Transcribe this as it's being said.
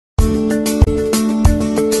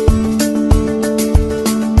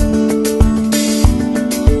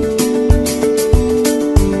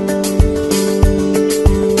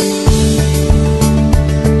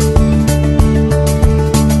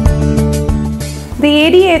The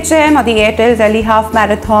ADHM or the Airtel Delhi Half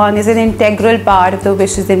Marathon is an integral part of the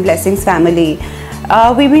Wishes and Blessings family.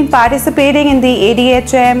 We've been participating in the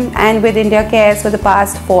ADHM and with India Cares for the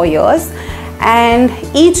past 4 years, and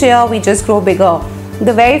each year we just grow bigger.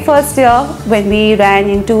 The very first year when we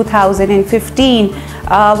ran in 2015,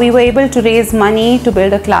 we were able to raise money to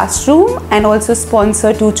build a classroom and also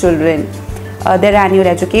sponsor 2 children, their annual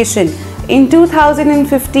education. In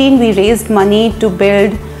 2015, we raised money to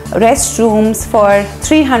build restrooms for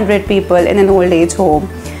 300 people in an old age home.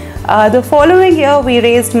 The following year, we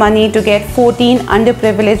raised money to get 14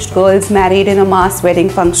 underprivileged girls married in a mass wedding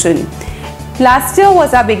function. Last year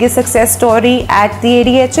was our biggest success story at the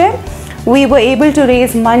ADHM. We were able to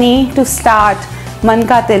raise money to start Man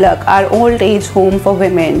Ka Tilak, our old age home for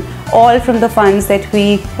women, all from the funds that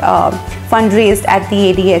we fundraised at the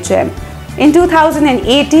ADHM. In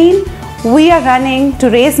 2018, we are running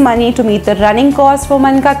to raise money to meet the running cost for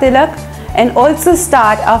Man Ka Tilak and also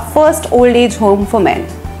start our first old age home for men.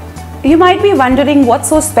 You might be wondering what's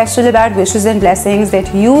so special about Wishes and Blessings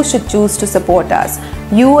that you should choose to support us.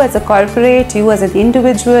 You as a corporate, you as an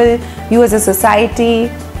individual, you as a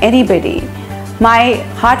society, anybody. My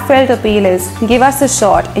heartfelt appeal is give us a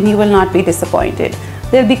shot and you will not be disappointed.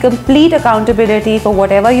 There'll be complete accountability for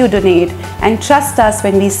whatever you donate, and trust us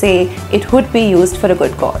when we say it would be used for a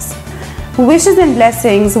good cause. Wishes and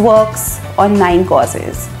Blessings works on 9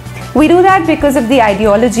 causes. We do that because of the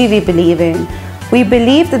ideology we believe in. We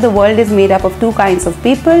believe that the world is made up of 2 kinds of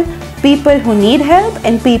people, people who need help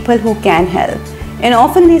and people who can help. And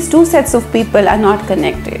often these 2 sets of people are not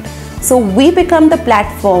connected. So we become the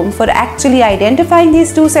platform for actually identifying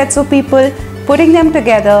these 2 sets of people, putting them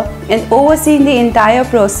together and overseeing the entire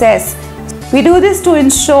process. We do this to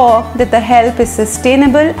ensure that the help is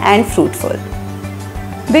sustainable and fruitful.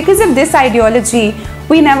 Because of this ideology,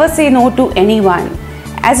 we never say no to anyone.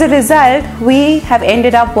 As a result, we have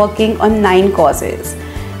ended up working on 9 causes.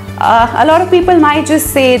 A lot of people might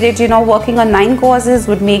just say that, working on 9 causes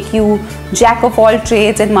would make you jack of all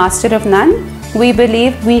trades and master of none. We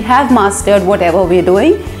believe we have mastered whatever we're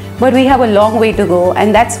doing, but we have a long way to go,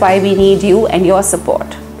 and that's why we need you and your support.